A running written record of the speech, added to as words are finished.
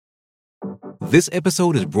This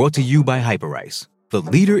episode is brought to you by Hyperice, the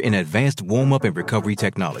leader in advanced warm-up and recovery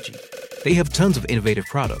technology. They have tons of innovative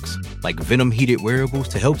products, like Venom-heated wearables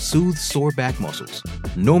to help soothe sore back muscles,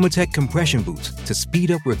 Normatec compression boots to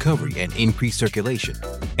speed up recovery and increase circulation,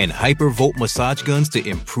 and Hypervolt massage guns to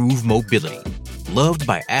improve mobility. Loved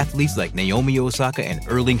by athletes like Naomi Osaka and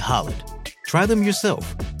Erling Haaland. Try them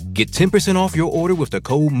yourself. Get 10% off your order with the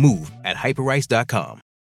code MOVE at hyperice.com.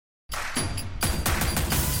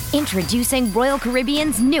 Introducing Royal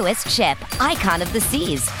Caribbean's newest ship, Icon of the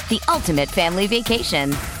Seas, the ultimate family vacation.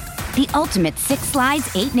 The ultimate 6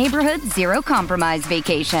 slides, 8 neighborhoods, 0 compromise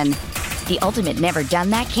vacation. The ultimate never done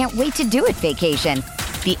that, can't wait to do it vacation.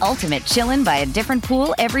 The ultimate chillin' by a different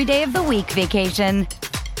pool every day of the week vacation.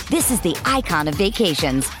 This is the Icon of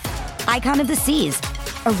Vacations. Icon of the Seas,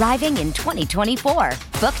 arriving in 2024.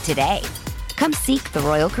 Book today. Come seek the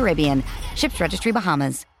Royal Caribbean. Ships Registry,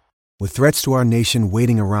 Bahamas. With threats to our nation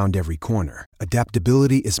waiting around every corner,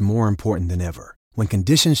 adaptability is more important than ever. When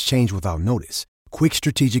conditions change without notice, quick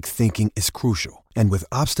strategic thinking is crucial. And with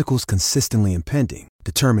obstacles consistently impending,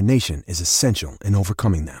 determination is essential in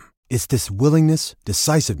overcoming them. It's this willingness,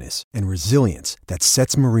 decisiveness, and resilience that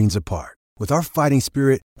sets Marines apart. With our fighting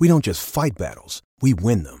spirit, we don't just fight battles, we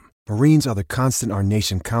win them. Marines are the constant our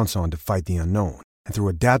nation counts on to fight the unknown. And through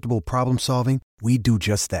adaptable problem solving, we do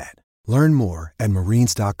just that. Learn more at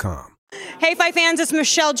marines.com. Hey, Fight fans, it's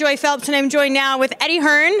Michelle Joy Phelps, and I'm joined now with Eddie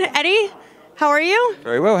Hearn. Eddie, how are you?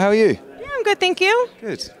 Very well, how are you? Yeah, I'm good, thank you.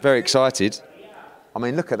 Good, very excited. I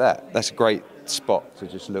mean, look at that. That's a great spot to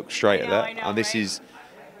just look straight at that. I know, And this right? is,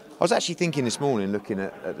 I was actually thinking this morning, looking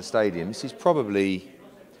at the stadium, this is probably,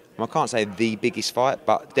 I can't say the biggest fight,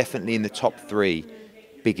 but definitely in the top 3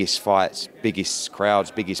 biggest fights, biggest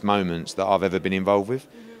crowds, biggest moments that I've ever been involved with.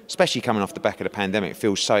 Especially coming off the back of the pandemic, it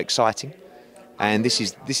feels so exciting. And this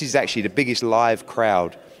is actually the biggest live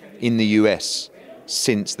crowd in the US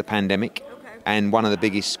since the pandemic, and one of the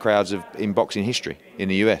biggest crowds in boxing history in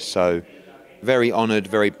the US. So very honoured,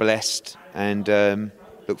 very blessed, and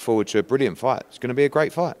look forward to a brilliant fight. It's going to be a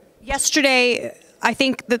great fight. Yesterday, I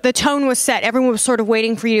think that the tone was set. Everyone was sort of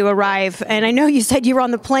waiting for you to arrive. And I know you said you were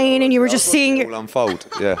on the plane and you were just seeing it all unfold.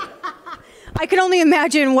 Yeah. I can only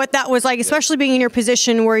imagine what that was like, especially being in your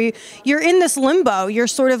position where you're in this limbo. You're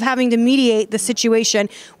sort of having to mediate the situation.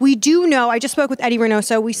 We do know, I just spoke with Eddie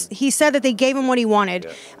Reynoso. He said that they gave him what he wanted.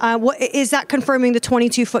 Yeah. What is that confirming the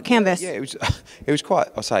 22-foot canvas? Yeah, it was quite,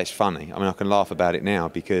 I'll say it's funny. I mean, I can laugh about it now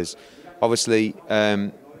because obviously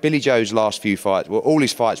Billy Joe's last few fights, well, all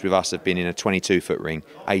his fights with us have been in a 22-foot ring,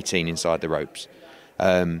 18 inside the ropes.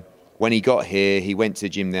 When he got here, he went to the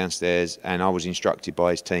gym downstairs and I was instructed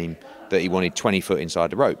by his team that he wanted 20 foot inside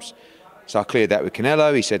the ropes. So I cleared that with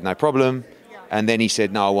Canelo. He said, no problem. And then he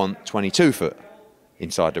said, no, I want 22 foot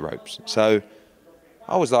inside the ropes. So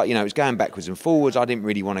I was like, it was going backwards and forwards. I didn't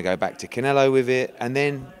really want to go back to Canelo with it. And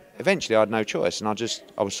then eventually I had no choice. And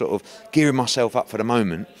I was sort of gearing myself up for the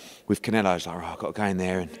moment with Canelo. I was like, I've got to go in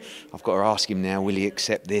there and I've got to ask him now, will he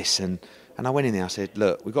accept this? And I went in there, I said,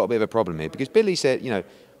 look, we've got a bit of a problem here. Because Billy said,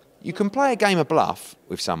 you can play a game of bluff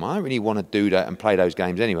with someone. I don't really want to do that and play those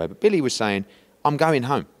games anyway. But Billy was saying, I'm going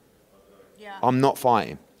home. Yeah. I'm not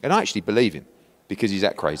fighting. And I actually believe him because he's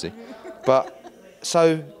that crazy. But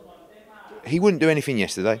so he wouldn't do anything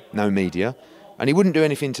yesterday, no media. And he wouldn't do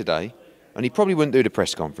anything today. And he probably wouldn't do the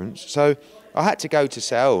press conference. So I had to go to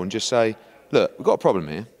Sal and just say, look, we've got a problem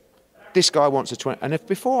here. This guy wants a 20. And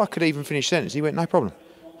before I could even finish the sentence, he went, no problem.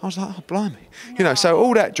 I was like, oh, blimey. No. So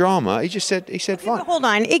all that drama, he said, fine. But hold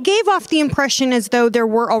on. It gave off the impression as though there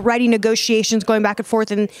were already negotiations going back and forth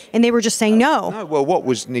and they were just saying no. No, well, what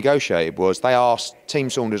was negotiated was Team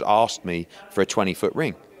Saunders asked me for a 20-foot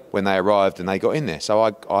ring when they arrived and they got in there. So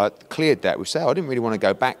I cleared that with Sal. I didn't really want to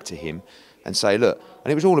go back to him and say, look.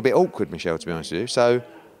 And it was all a bit awkward, Michelle, to be honest with you. So,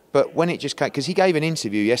 but when it just came, because he gave an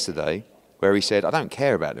interview yesterday where he said, I don't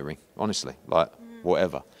care about the ring, honestly,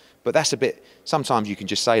 whatever. But that's a bit, sometimes you can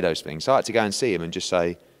just say those things. So I had to go and see him and just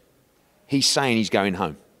say, he's saying he's going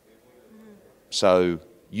home. So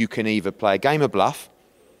you can either play a game of bluff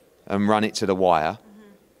and run it to the wire,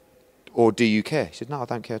 or do you care? He said, no, I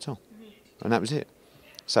don't care at all. And that was it.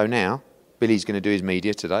 So now, Billy's going to do his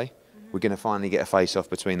media today. We're going to finally get a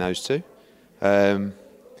face-off between those two.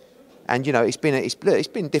 And it's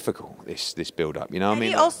been difficult, this build-up.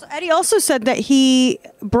 Eddie also said that he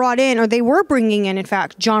brought in, or they were bringing in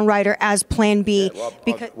fact, John Ryder as Plan B.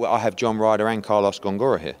 Yeah, I have John Ryder and Carlos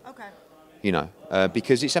Gongora here. Okay.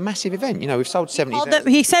 Because it's a massive event. We've sold 70,000.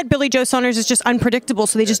 He said Billy Joe Saunders is just unpredictable,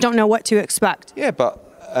 so they just don't know what to expect. Yeah, but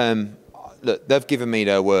look, they've given me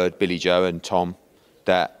their word, Billy Joe and Tom,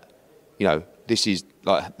 that this is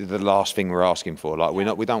like the last thing we're asking for. Like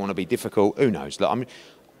we don't want to be difficult. Who knows? Like,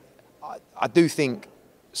 I do think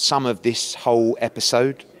some of this whole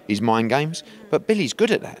episode is mind games, but Billy's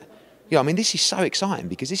good at that. Yeah, I mean, this is so exciting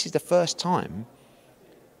because this is the first time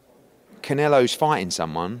Canelo's fighting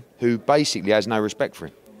someone who basically has no respect for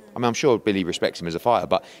him. I mean, I'm sure Billy respects him as a fighter,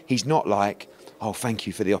 but he's not like, oh, thank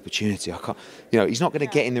you for the opportunity. I can't, he's not going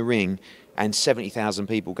to get in the ring and 70,000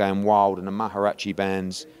 people going wild and the mariachi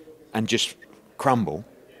bands and just crumble.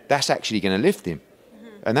 That's actually going to lift him.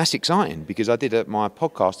 And that's exciting because I did my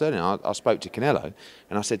podcast earlier. I spoke to Canelo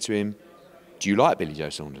and I said to him, do you like Billy Joe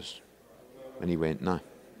Saunders? And he went, no.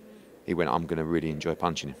 He went, I'm going to really enjoy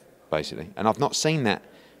punching him, basically. And I've not seen that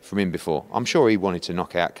from him before. I'm sure he wanted to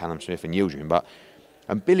knock out Callum Smith and Yildirim,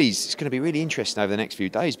 and Billy's, it's going to be really interesting over the next few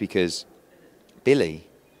days because Billy,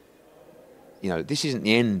 this isn't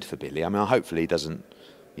the end for Billy. I mean, hopefully he doesn't,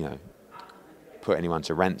 put anyone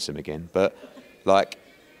to ransom again. But,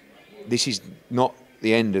 this is not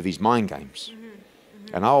the end of his mind games.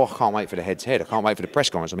 And, I can't wait for the head-to-head. I can't wait for the press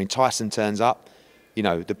conference. I mean, Tyson turns up.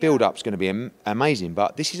 The build-up's going to be amazing.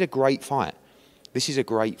 But this is a great fight. This is a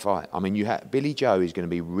great fight. I mean, Billy Joe is going to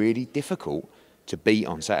be really difficult to beat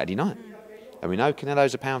on Saturday night. And we know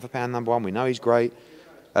Canelo's a pound-for-pound number one. We know he's great.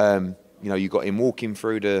 You got him walking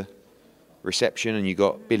through the reception and you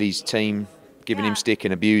got Billy's team giving him stick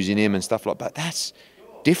and abusing him and stuff like that. But that's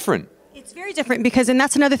different. It's very different because, and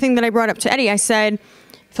that's another thing that I brought up to Eddie. I said,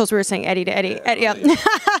 feels weird saying Eddie to Eddie.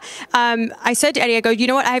 I said to Eddie, I go, you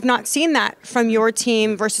know what? I have not seen that from your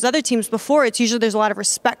team versus other teams before. It's usually there's a lot of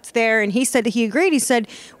respect there. And he said that he agreed. He said,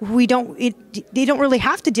 they don't really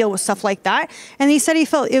have to deal with stuff like that. And he said he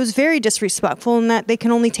felt it was very disrespectful and that they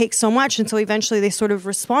can only take so much until eventually they sort of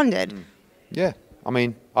responded. Yeah. I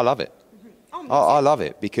mean, I love it. I love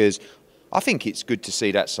it because I think it's good to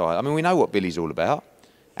see that side. I mean, we know what Billy's all about.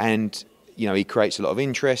 And, he creates a lot of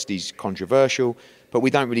interest. He's controversial. But we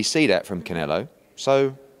don't really see that from Canelo.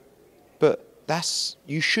 So, but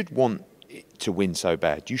you should want it to win so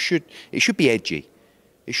bad. It should be edgy.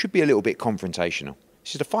 It should be a little bit confrontational.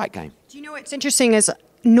 It's just a fight game. Do you know what's interesting is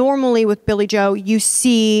normally with Billy Joe, you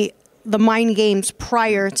see the mind games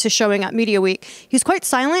prior to showing at Media Week. He was quite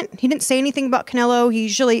silent. He didn't say anything about Canelo. He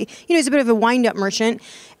usually, he's a bit of a wind-up merchant.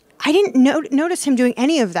 I didn't notice him doing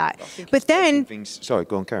any of that. But then... Sorry,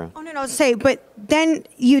 go on, Karen. Oh, no, I was saying, but then,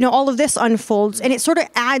 all of this unfolds, and it sort of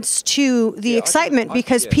adds to the excitement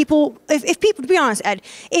because people, if people, to be honest, Ed,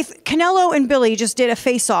 if Canelo and Billy just did a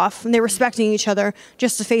face-off, and they're respecting each other,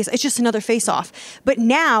 it's just another face-off. But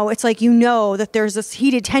now, it's like, that there's this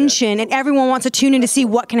heated tension, and everyone wants to tune in to see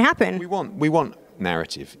what can happen. We want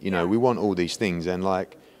narrative, we want all these things, and, I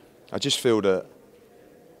just feel that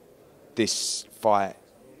this fight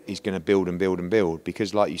is going to build and build and build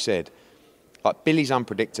because, like you said, Billy's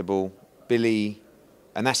unpredictable.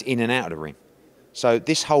 And that's in and out of the ring. So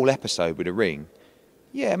this whole episode with the ring,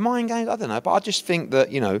 mind games, I don't know. But I just think that,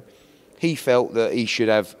 he felt that he should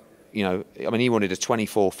have, he wanted a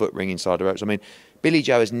 24-foot ring inside the ropes. I mean, Billy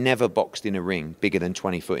Joe has never boxed in a ring bigger than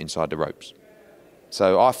 20 foot inside the ropes.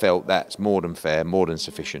 So I felt that's more than fair, more than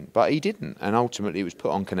sufficient. But he didn't. And ultimately it was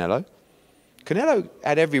put on Canelo. Canelo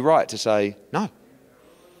had every right to say no.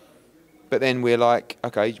 But then we're like,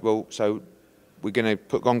 okay, well, so we're going to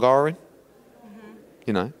put Gongara in?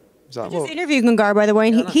 It's like, I just interviewed Gongara, by the way,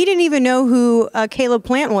 and he didn't even know who Caleb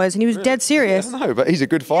Plant was, and he was dead serious. No, but he's a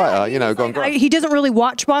good fighter, Gongara. He doesn't really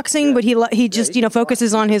watch boxing, but he just,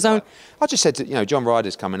 focuses on his own. I just said to, John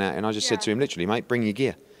Ryder's coming out, and I just said to him, literally, mate, bring your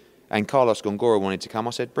gear. And Carlos Gongora wanted to come.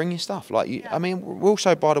 I said, bring your stuff. I mean, we're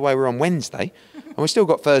also, by the way, we're on Wednesday, and we've still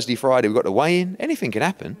got Thursday, Friday, we've got the weigh-in. Anything can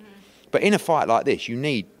happen. But in a fight like this, you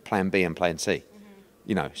need plan B and plan C,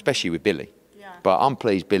 especially with Billy. Yeah. But I'm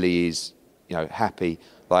pleased Billy is, happy.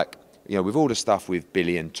 With all the stuff with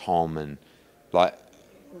Billy and Tom and, I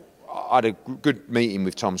had a good meeting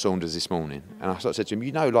with Tom Saunders this morning. And I sort of said to him,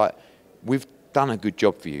 we've done a good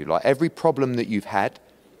job for you. Every problem that you've had,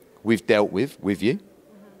 we've dealt with you.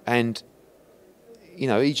 And,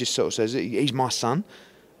 he just sort of says, he's my son.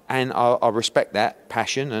 And I respect that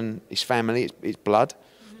passion and his family, it's blood.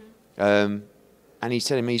 And he's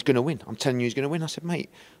telling me he's going to win. I'm telling you he's going to win. I said, mate,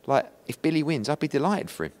 if Billy wins, I'd be delighted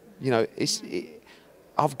for him.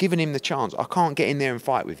 I've given him the chance. I can't get in there and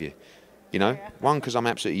fight with you. One, because I'm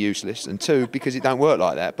absolutely useless, and two, because it don't work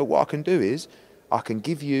like that. But what I can do is I can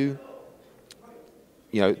give you,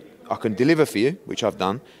 I can deliver for you, which I've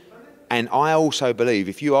done. And I also believe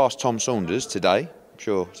if you ask Tom Saunders today, I'm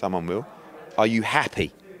sure someone will, are you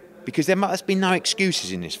happy? Because there must be no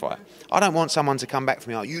excuses in this fight. I don't want someone to come back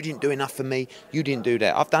from me, oh, you didn't do enough for me, you didn't do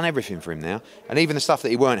that. I've done everything for him now. And even the stuff that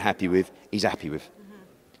he weren't happy with, he's happy with.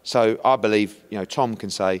 So I believe, Tom can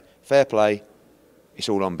say, fair play, it's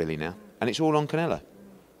all on Billy now. And it's all on Canelo.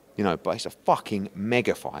 But it's a fucking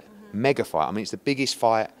mega fight. Mega fight. I mean, it's the biggest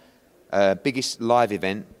fight, biggest live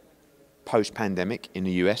event post-pandemic in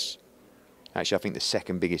the US. Actually, I think the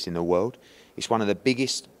second biggest in the world. It's one of the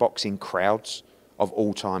biggest boxing crowds of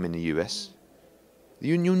all time in the US.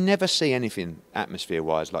 You'll never see anything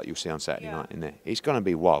atmosphere-wise like you'll see on Saturday night in there. It's going to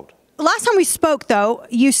be wild. Last time we spoke, though,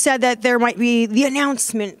 you said that there might be the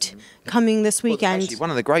announcement coming this weekend. Well, actually, one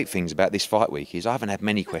of the great things about this fight week is I haven't had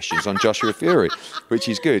many questions on Joshua Fury, which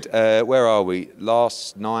is good. Where are we?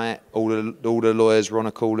 Last night, all the lawyers were on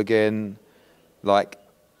a call again. Like,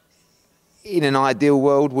 in an ideal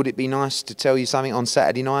world, would it be nice to tell you something on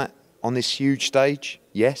Saturday night on this huge stage?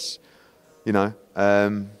 Yes. Talk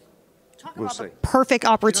we'll about see. The perfect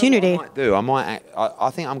opportunity. I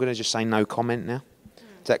think I'm going to just say no comment now.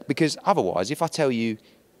 Because otherwise, if I tell you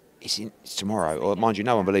it's tomorrow, or mind you,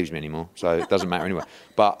 no one believes me anymore, so it doesn't matter anyway.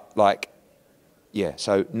 But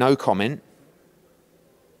so no comment.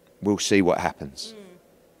 We'll see what happens.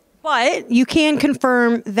 But you can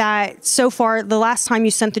confirm that so far, the last time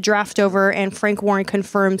you sent the draft over and Frank Warren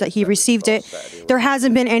confirmed that he received it, there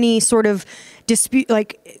hasn't been any sort of dispute,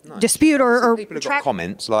 or people have got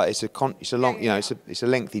comments. Like it's a long, it's a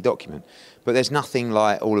lengthy document, but there's nothing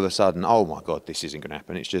like all of a sudden, oh my God, this isn't going to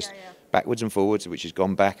happen. It's just backwards and forwards, which has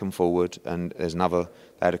gone back and forward. And there's another.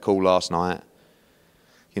 They had a call last night.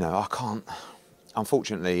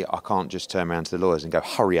 Unfortunately, I can't just turn around to the lawyers and go,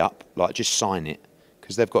 hurry up, like just sign it.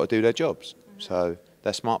 Because they've got to do their jobs. So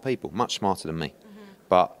they're smart people, much smarter than me.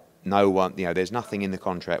 But no one, there's nothing in the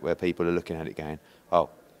contract where people are looking at it going, oh,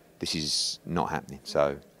 this is not happening.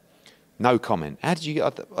 So no comment. How did you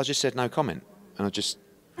get, I just said no comment. And I just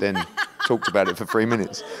then talked about it for 3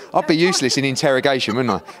 minutes. I'd be useless in interrogation,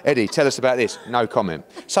 wouldn't I? Eddie, tell us about this. No comment.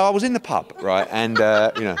 So I was in the pub, right? And,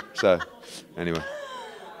 so anyway.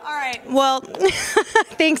 All right. Well,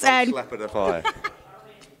 thanks, Ed. Slap of the fire.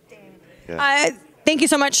 Thank you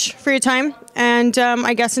so much for your time. And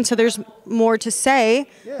I guess until there's more to say,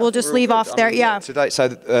 we'll just leave off there. Today, so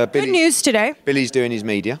good news today. Billy's doing his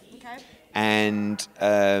media. Okay. And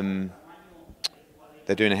they're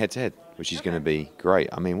doing a head-to-head, which is going to be great.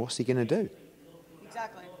 I mean, what's he going to do?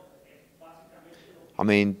 Exactly. I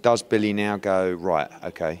mean, does Billy now go, right,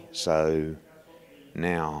 okay, so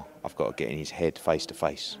now I've got to get in his head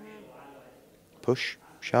face-to-face? Push?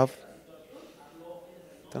 Shove?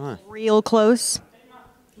 Don't know. Real close?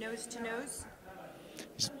 Nose to nose?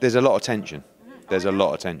 There's a lot of tension. There's a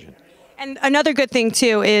lot of tension. And another good thing,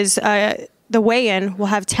 too, is the weigh-in will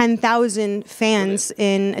have 10,000 fans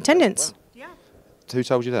in attendance. Wow. Yeah. Who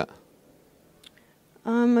told you that?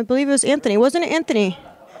 I believe it was Anthony. Wasn't it Anthony?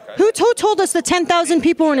 Okay. Who told us that 10,000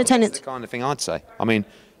 people were in attendance? That's the kind of thing I'd say. I mean,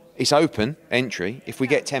 it's open entry. If we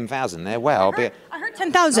get 10,000 there, wow. I heard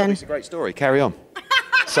 10,000. No, it's a great story. Carry on.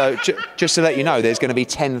 So just to let you know, there's going to be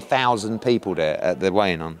 10,000 people there at the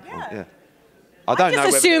weigh-in on. Yeah. I don't know. I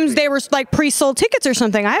just assumed they were like pre-sold tickets or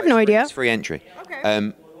something. I have no idea. It's free entry.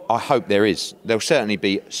 Okay. I hope there is. There'll certainly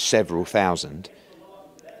be several thousand.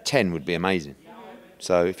 10 would be amazing.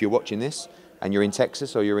 So if you're watching this and you're in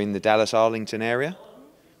Texas or you're in the Dallas-Arlington area,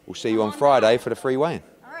 we'll see you on Friday for the free weigh-in.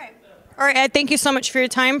 All right, Ed, thank you so much for your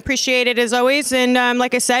time. Appreciate it as always. And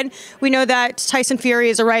like I said, we know that Tyson Fury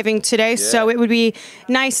is arriving today, so it would be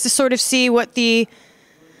nice to sort of see what's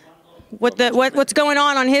going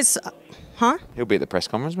on his, huh? He'll be at the press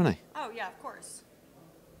conference, won't he? Oh yeah, of course.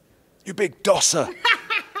 You big dosser.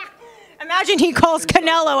 Imagine he calls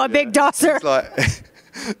Canelo a big dosser. It's like,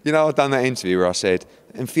 I've done that interview where I said,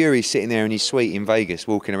 and Fury's sitting there in his suite in Vegas,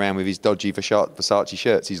 walking around with his dodgy Versace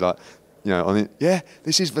shirts. He's like,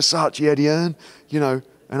 this is Versace, Eddie Hearn,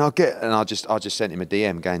 and I just sent him a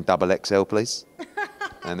DM going double XL, please.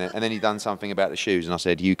 and then he done something about the shoes, and I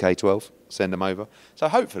said UK 12, send them over. So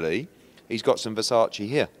hopefully he's got some Versace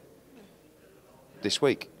here this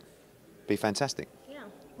week. Be fantastic. Yeah.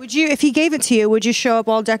 Would you, if he gave it to you, would you show up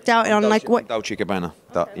all decked out on like what? Dolce Gabbana,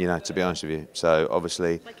 to be honest with you. So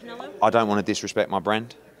obviously, I don't want to disrespect my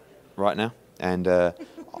brand right now, and don't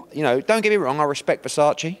get me wrong, I respect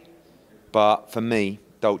Versace. But for me,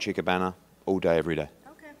 Dolce Gabbana, all day, every day.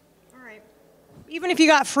 Okay, all right. Even if you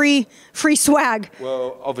got free swag.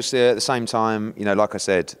 Well, obviously, at the same time, like I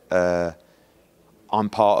said, I'm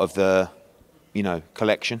part of the,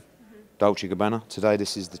 collection, Dolce Gabbana. Today,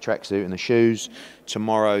 this is the tracksuit and the shoes.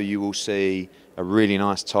 Tomorrow, you will see a really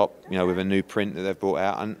nice top, with a new print that they've brought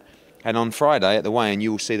out. And on Friday, at the weigh-in,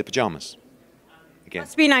 you will see the pajamas. Again.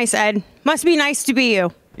 Must be nice, Ed. Must be nice to be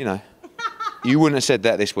you. You wouldn't have said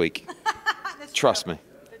that this week. Trust me.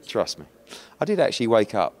 I did actually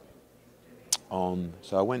wake up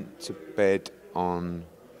So I went to bed on.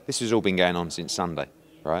 This has all been going on since Sunday,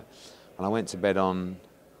 right? And I went to bed on,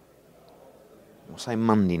 I'll say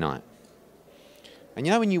Monday night. And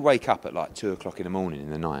you know when you wake up at like 2 o'clock in the morning in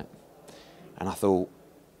the night, and I thought,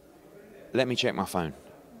 let me check my phone.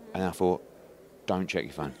 And I thought, don't check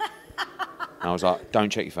your phone. And I was like, don't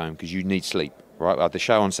check your phone because you need sleep, right? I had the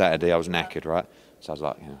show on Saturday, I was knackered, right? So I was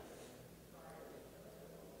like,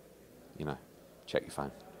 check your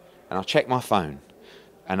phone. And I checked my phone,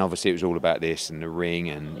 and obviously it was all about this and the ring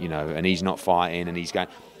and, and he's not fighting and he's going.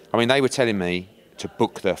 I mean, they were telling me to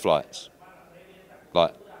book their flights.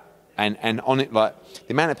 Like, and on it, like,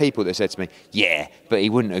 the amount of people that said to me, yeah, but he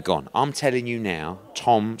wouldn't have gone. I'm telling you now,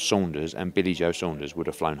 Tom Saunders and Billy Joe Saunders would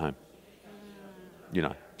have flown home.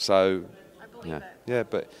 So, yeah,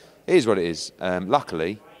 but it is what it is.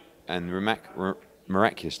 Luckily, and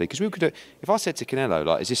miraculously, because we could do. If I said to Canelo,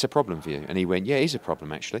 like, is this a problem for you? And he went, yeah, it is a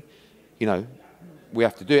problem, actually. We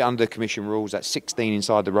have to do it under commission rules. That's 16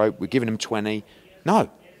 inside the rope. We're giving him 20. No.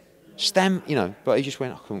 But he just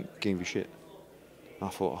went, I couldn't give a shit. And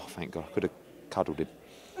I thought, oh, thank God, I could have cuddled him.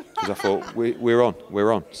 Because I thought, we're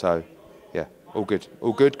on. So, yeah, all good.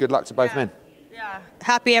 Good luck to both men. Yeah.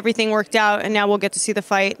 Happy everything worked out, and now we'll get to see the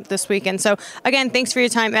fight this weekend. So, again, thanks for your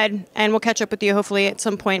time, Ed, and we'll catch up with you hopefully at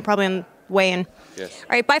some point, probably on weigh-in. Yes.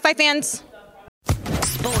 All right, bye, fight fans.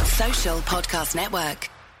 Sports Social Podcast Network.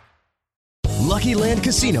 Lucky Land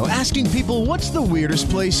Casino, asking people, what's the weirdest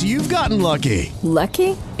place you've gotten lucky?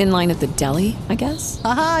 Lucky? In line at the deli, I guess?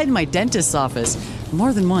 Aha, in my dentist's office.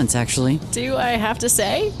 More than once, actually. Do I have to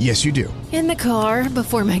say? Yes, you do. In the car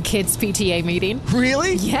before my kids' PTA meeting.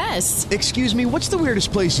 Really? Yes. Excuse me, what's the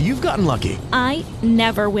weirdest place you've gotten lucky? I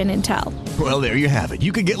never win and tell. Well, there you have it.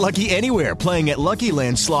 You can get lucky anywhere, playing at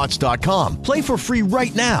LuckyLandSlots.com. Play for free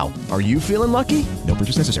right now. Are you feeling lucky? No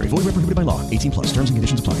purchase necessary. Void where prohibited by law. 18+. Terms and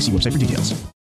conditions apply. See website for details.